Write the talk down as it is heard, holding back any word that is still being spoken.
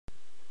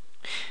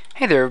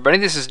Hey there everybody,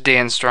 this is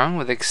Dan Strong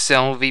with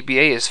Excel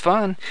VBA is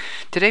Fun.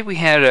 Today we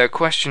had a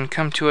question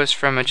come to us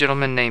from a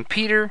gentleman named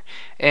Peter,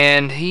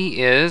 and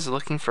he is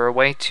looking for a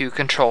way to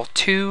control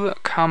two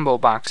combo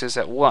boxes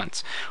at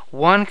once.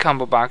 One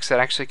combo box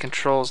that actually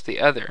controls the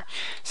other.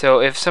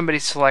 So if somebody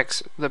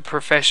selects the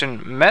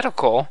profession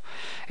medical,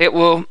 it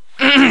will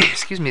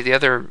excuse me, the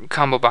other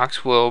combo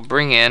box will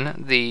bring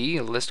in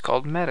the list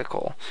called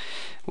medical,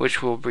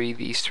 which will be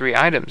these three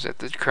items at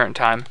the current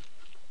time.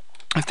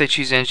 If they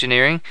choose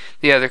engineering,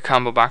 the other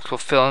combo box will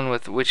fill in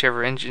with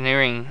whichever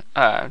engineering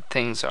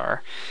things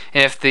are.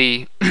 And if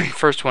the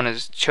first one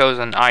is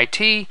chosen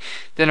IT,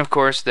 then of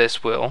course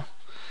this will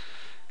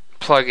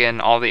plug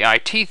in all the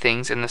IT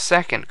things in the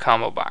second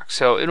combo box.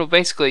 So it'll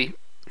basically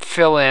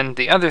fill in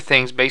the other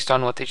things based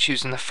on what they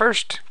choose in the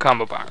first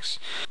combo box.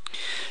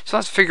 So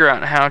let's figure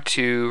out how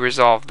to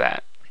resolve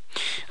that.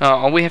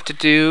 All we have to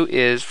do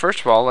is, first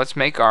of all, let's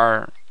make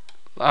our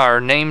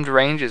named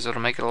ranges. It'll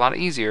make it a lot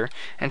easier,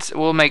 and so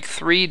we'll make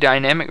 3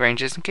 dynamic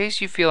ranges in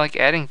case you feel like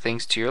adding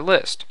things to your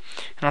list,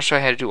 and I'll show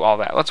you how to do all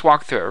that. Let's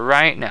walk through it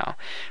right now.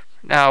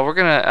 Now we're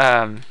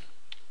gonna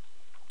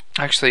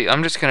actually,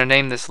 I'm just gonna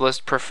name this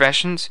list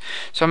professions,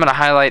 so I'm gonna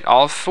highlight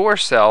all 4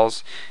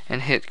 cells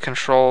and hit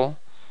Control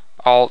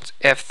Alt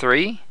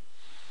F3.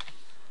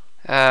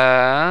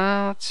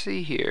 Let's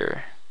see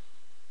here.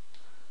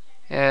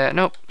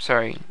 Nope,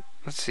 sorry,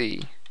 let's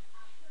see.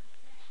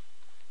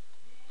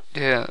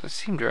 Yeah, it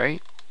seemed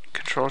right.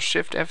 Control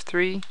Shift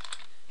F3.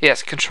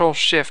 Yes, Control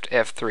Shift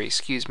F3,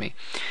 excuse me.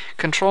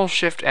 Control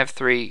Shift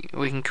F3,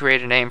 we can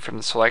create a name from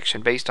the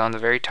selection based on the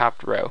very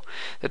top row.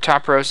 The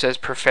top row says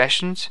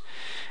professions,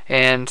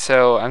 and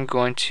so I'm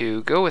going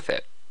to go with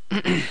it.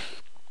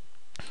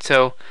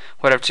 So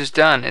what I've just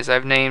done is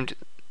I've named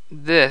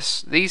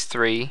these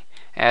 3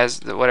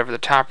 as whatever the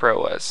top row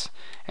was,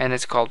 and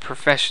it's called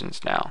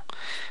professions now.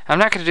 I'm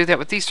not going to do that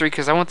with these 3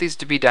 because I want these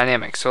to be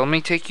dynamic. So let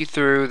me take you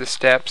through the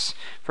steps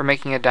for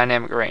making a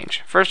dynamic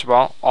range. First of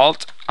all,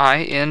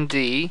 Alt-IND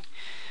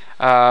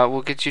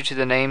will get you to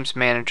the names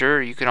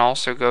manager. You can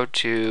also go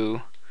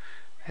to,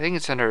 I think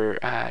it's under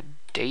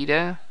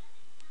data.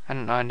 I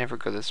don't know, I never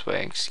go this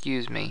way,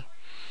 excuse me.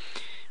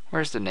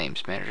 Where's the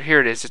names manager?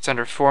 Here it is. It's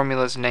under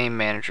formulas name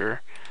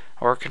manager,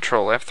 or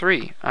Control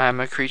F3. I'm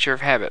a creature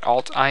of habit.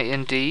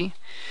 Alt-IND.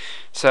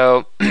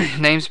 So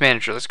names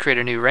manager, let's create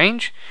a new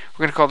range.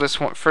 We're going to call this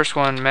first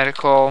one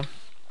medical,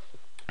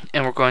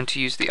 and we're going to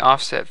use the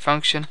offset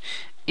function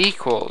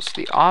equals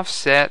the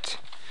offset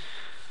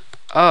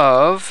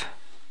of,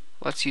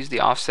 let's use the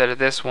offset of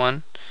this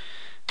one,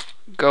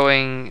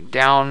 going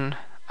down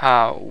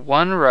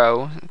 1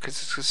 row,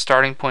 because the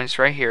starting point is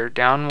right here,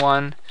 down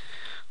 1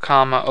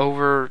 comma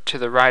over to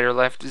the right or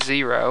left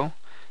 0,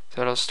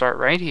 so it'll start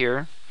right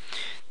here.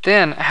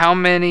 Then how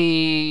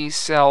many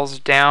cells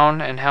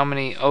down and how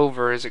many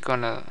over is it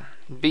going to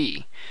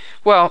be?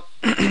 Well,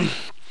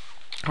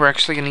 we're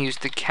actually going to use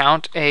the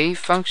count A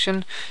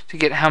function to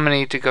get how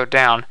many to go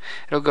down.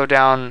 It'll go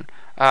down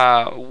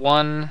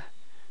 1,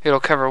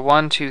 it'll cover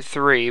 1, 2,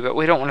 3, but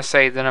we don't want to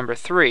say the number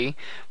 3.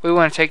 We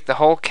want to take the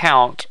whole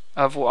count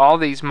of all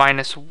these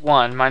minus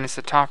 1, minus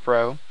the top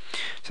row.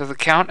 So the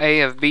count A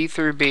of B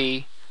through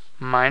B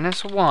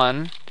minus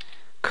 1,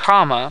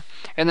 comma,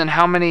 and then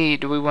how many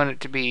do we want it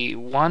to be?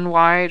 1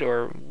 wide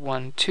or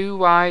 1, 2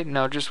 wide?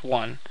 No, just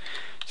 1.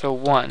 So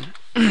 1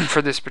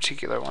 for this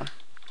particular one.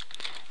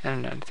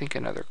 And I think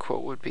another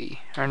quote would be,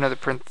 or another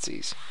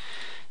parentheses.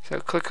 So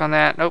click on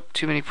that. Nope,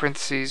 too many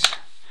parentheses.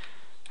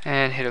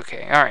 And hit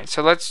OK. Alright,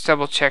 so let's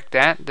double check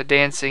that. The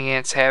dancing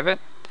ants have it.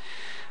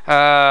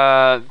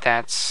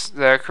 That's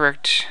the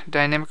correct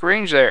dynamic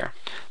range there.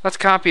 Let's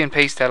copy and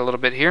paste that a little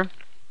bit here.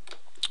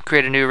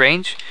 Create a new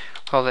range.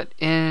 Call it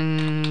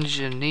engineering,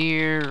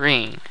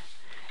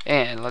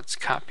 and let's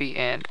copy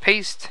and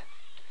paste.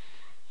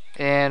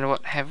 And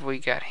what have we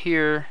got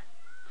here?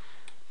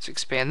 Let's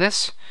expand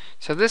this.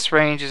 So this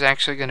range is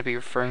actually going to be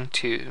referring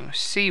to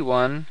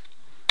C1,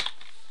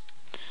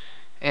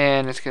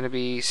 and it's going to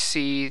be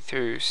C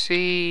through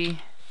C,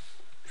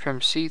 from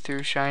C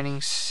through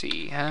shining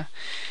C, huh?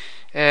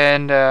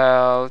 And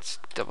let's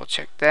double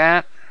check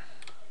that.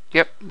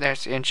 Yep,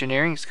 that's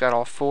engineering. It's got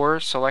all 4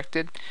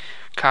 selected.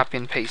 Copy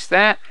and paste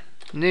that.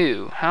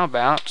 New, how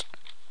about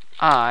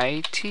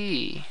IT?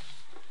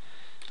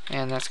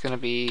 And that's going to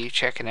be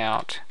checking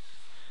out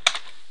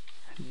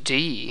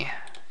D,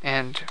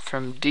 and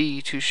from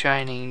D to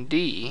shining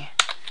D,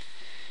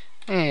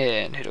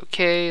 and hit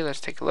OK.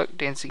 Let's take a look.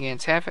 Dancing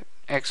ants have it.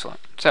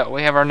 Excellent. So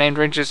we have our named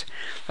ranges.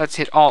 Let's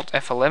hit Alt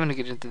F11 to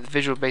get into the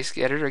Visual Basic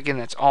Editor. Again,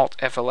 that's Alt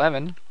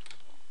F11.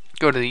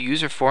 Go to the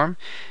user form.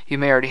 You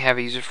may already have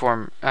a user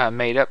form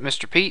made up,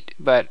 Mr. Pete,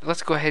 but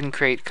let's go ahead and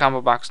create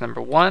combo box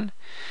number 1.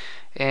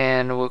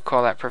 And we'll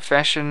call that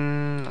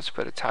profession. Let's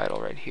put a title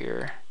right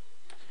here.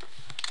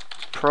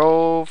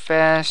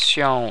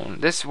 Profession.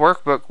 This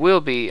workbook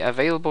will be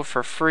available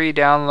for free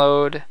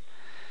download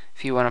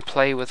if you want to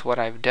play with what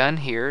I've done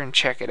here and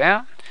check it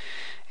out.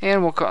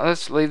 And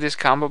let's leave this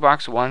combo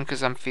box 1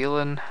 because I'm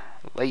feeling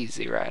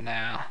lazy right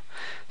now.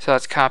 So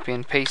let's copy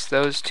and paste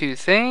those 2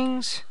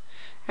 things.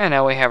 And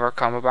now we have our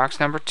combo box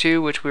number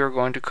 2, which we are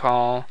going to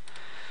call,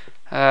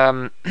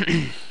 I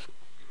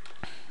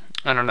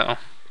don't know.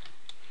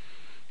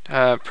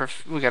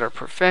 We got our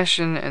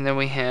profession, and then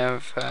we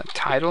have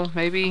title,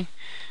 maybe,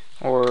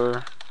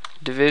 or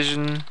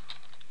division,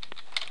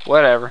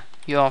 whatever.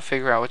 You all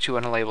figure out what you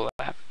want to label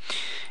that.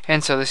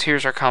 And so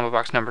here's our combo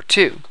box number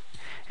 2.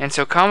 And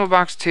so combo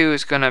box 2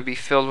 is going to be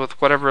filled with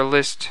whatever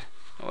list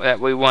that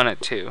we want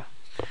it to,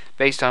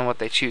 based on what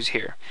they choose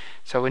here.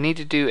 So we need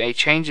to do a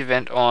change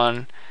event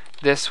on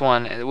this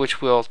one,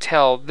 which will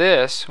tell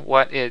this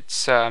what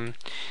it's,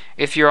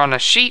 if you're on a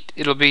sheet,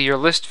 it'll be your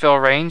list fill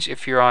range.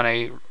 If you're on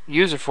a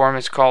user form,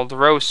 it's called the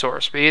row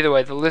source. But either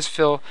way, the list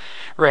fill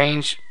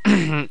range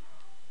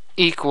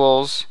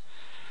equals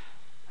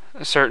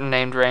a certain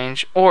named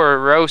range, or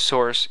row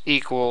source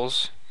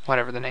equals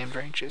whatever the named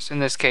range is. In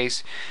this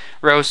case,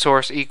 row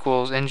source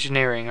equals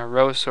engineering, or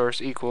row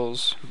source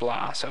equals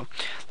blah. So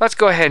let's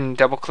go ahead and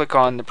double click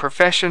on the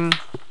profession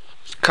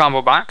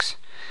combo box,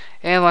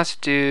 and let's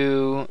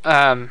do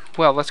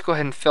well, let's go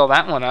ahead and fill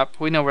that one up.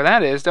 We know where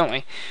that is, don't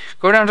we?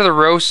 Go down to the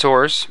row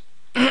source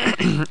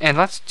and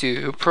let's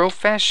do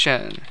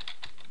profession.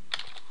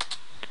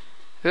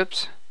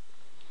 Oops.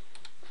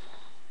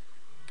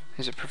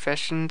 Is it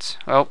professions?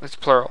 Oh, it's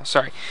plural.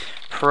 Sorry.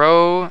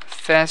 Professions.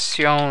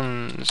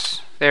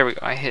 There we go.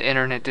 I hit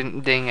enter and it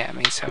didn't ding at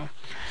me, so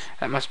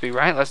that must be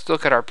right. Let's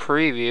look at our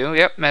preview.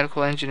 Yep,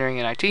 medical, engineering,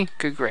 and IT.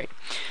 Good, great.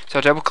 So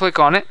double click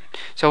on it.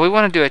 So we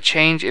want to do a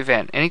change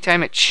event.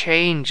 Anytime it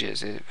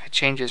changes, if it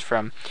changes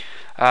from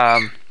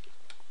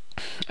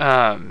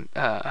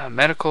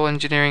medical,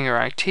 engineering,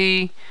 or IT,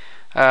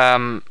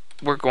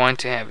 we're going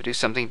to have it do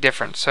something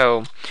different.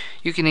 So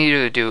you can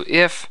either do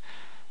if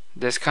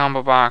this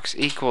combo box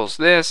equals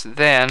this,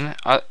 then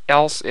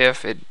else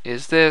if it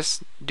is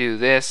this, do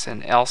this,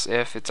 and else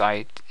if it's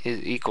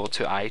is equal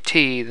to IT,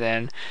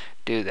 then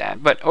do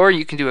that. But or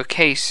you can do a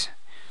case,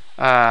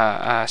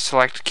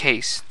 select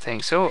case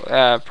thing. So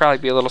probably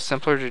be a little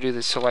simpler to do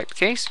the select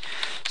case.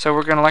 So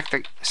we're going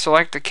to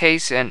select the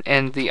case,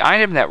 and the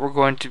item that we're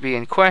going to be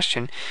in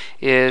question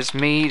is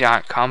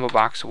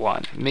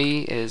me.combobox1.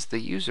 Me is the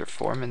user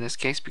form in this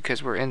case,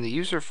 because we're in the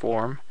user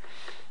form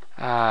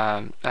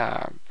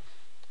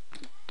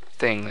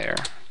thing there.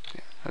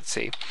 Let's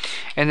see.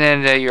 And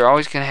then you're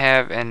always going to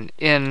have an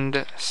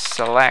end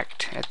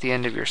select at the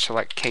end of your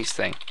select case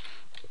thing.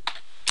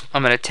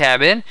 I'm going to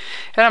tab in,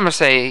 and I'm going to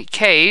say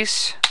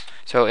case.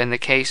 So in the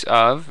case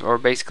of, or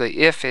basically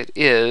if it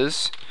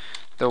is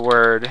the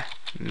word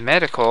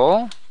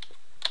medical,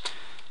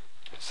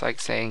 it's like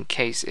saying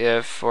case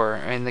if, or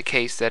in the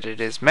case that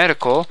it is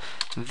medical,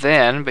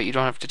 then, but you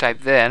don't have to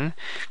type then,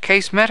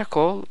 case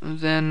medical,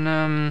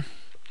 then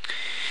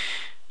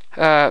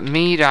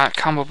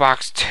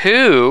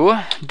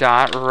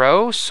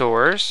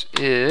me.combobox2.rowSource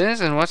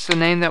is, and what's the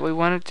name that we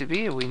want it to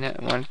be? We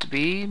want it to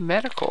be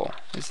medical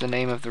is the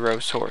name of the row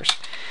source.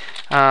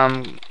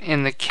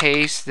 In the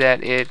case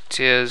that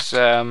it is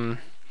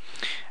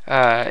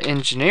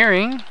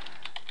engineering,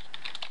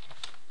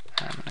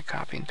 I'm going to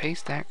copy and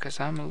paste that because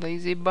I'm a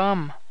lazy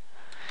bum.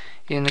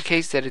 In the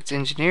case that it's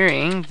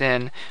engineering,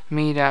 then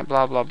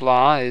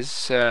me.blah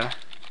is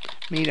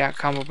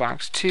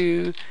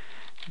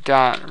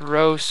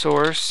me.combobox2.row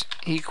source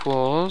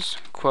equals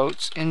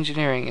quotes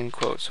engineering in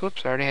quotes.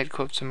 Whoops, I already had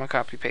quotes in my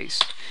copy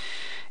paste.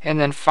 And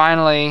then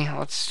finally,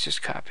 let's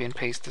just copy and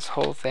paste this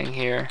whole thing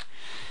here.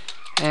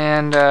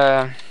 And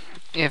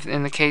if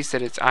in the case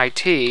that it's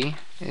IT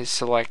is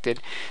selected,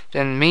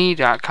 then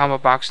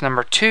me.combobox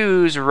number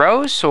 2's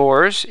row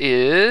source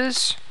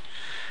is,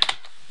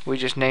 we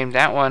just named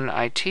that one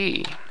IT.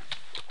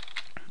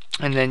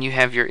 And then you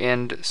have your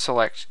end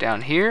select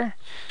down here.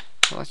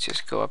 So let's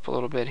just go up a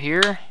little bit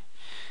here.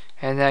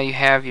 And now you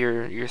have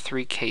your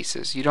three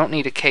cases. You don't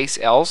need a case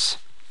else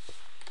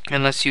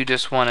unless you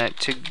just want it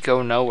to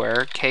go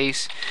nowhere.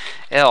 Case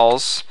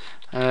else,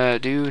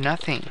 do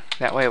nothing.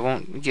 That way it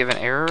won't give an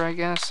error, I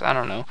guess. I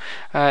don't know.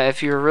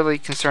 If you're really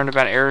concerned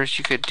about errors,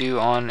 you could do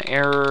on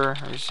error,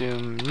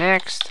 resume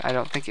next. I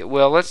don't think it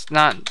will. Let's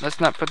not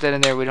put that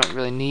in there. We don't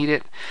really need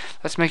it.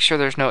 Let's make sure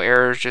there's no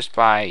errors just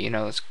by,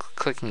 let's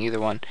clicking either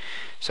one.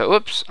 So,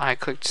 oops, I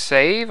clicked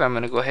save. I'm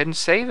going to go ahead and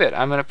save it.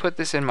 I'm going to put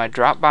this in my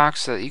Dropbox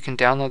so that you can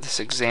download this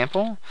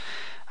example.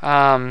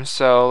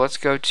 So let's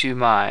go to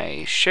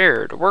my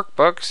shared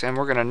workbooks, and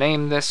we're going to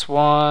name this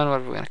one,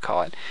 what are we going to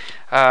call it?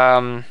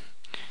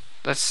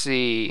 Let's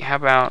see, how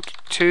about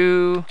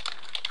 2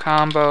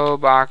 combo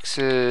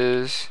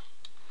boxes,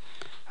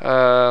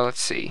 let's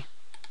see,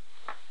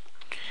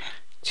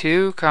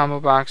 2 combo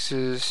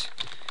boxes,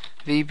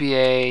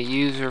 VBA,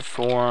 user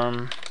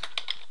form,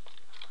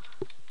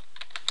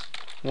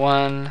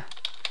 1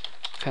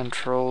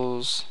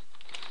 controls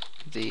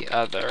the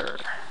other.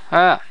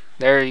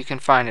 There you can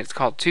find it. It's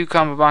called 2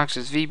 combo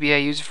boxes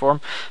VBA user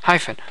form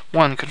hyphen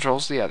 1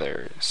 controls the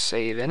other.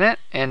 Save in it,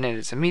 and it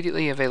is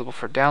immediately available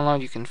for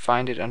download. You can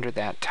find it under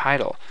that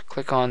title.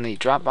 Click on the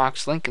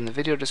Dropbox link in the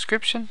video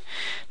description.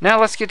 Now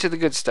let's get to the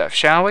good stuff,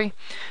 shall we?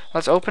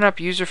 Let's open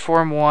up user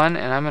form 1,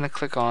 and I'm going to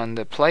click on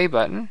the play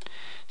button.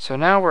 So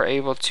now we're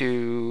able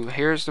to,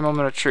 here's the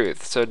moment of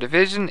truth. So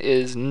division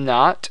is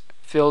not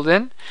filled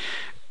in.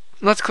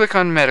 Let's click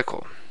on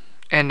medical.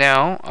 And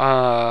now,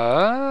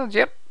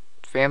 yep,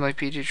 family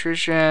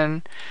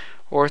pediatrician,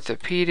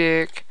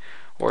 orthopedic,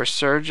 or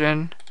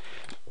surgeon.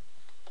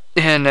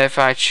 And if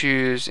I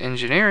choose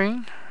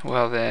engineering,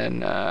 well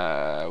then,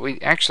 I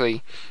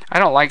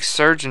don't like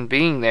surgeon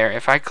being there.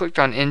 If I clicked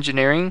on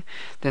engineering,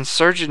 then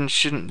surgeon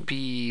shouldn't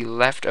be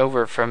left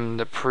over from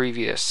the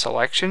previous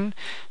selection.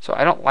 So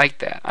I don't like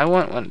that. I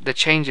want the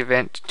change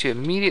event to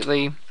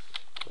immediately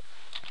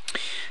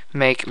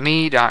make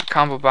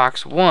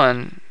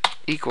me.combobox1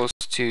 equals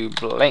to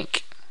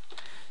blank.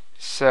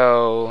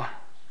 So,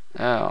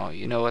 oh,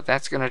 you know what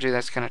that's going to do?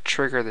 That's going to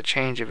trigger the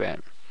change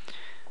event.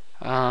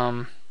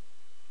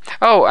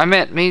 Oh, I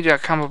meant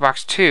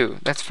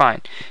me.combobox2. That's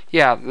fine.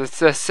 Yeah,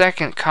 the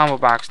second combo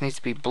box needs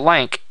to be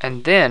blank,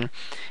 and then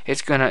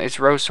its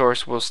row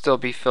source will still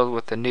be filled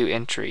with the new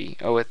entry,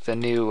 or with the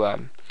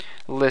new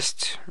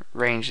list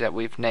range that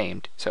we've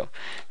named. So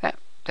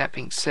that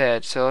being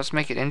said, so let's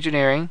make it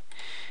engineering,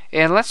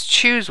 and let's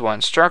choose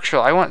one,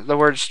 structural. I want the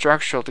word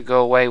structural to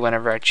go away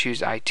whenever I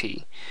choose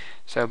IT.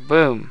 So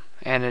boom,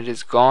 and it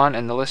is gone,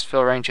 and the list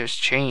fill range has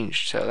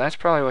changed. So that's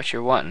probably what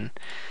you're wanting,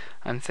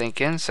 I'm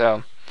thinking.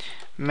 So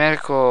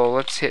medical,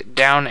 let's hit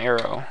down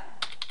arrow,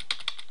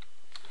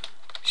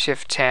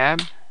 shift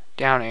tab,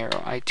 down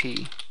arrow,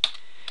 IT,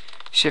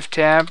 shift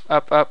tab,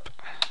 up,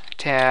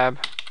 tab.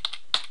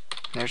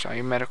 There's all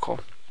your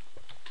medical.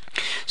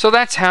 So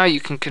that's how you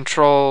can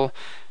control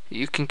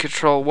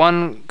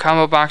one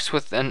combo box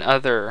with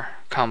another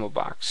combo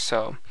box.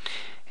 So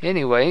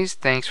anyways,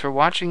 thanks for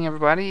watching,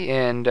 everybody,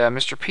 and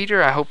Mr.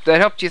 Peter, I hope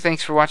that helped you.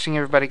 Thanks for watching,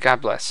 everybody. God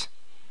bless.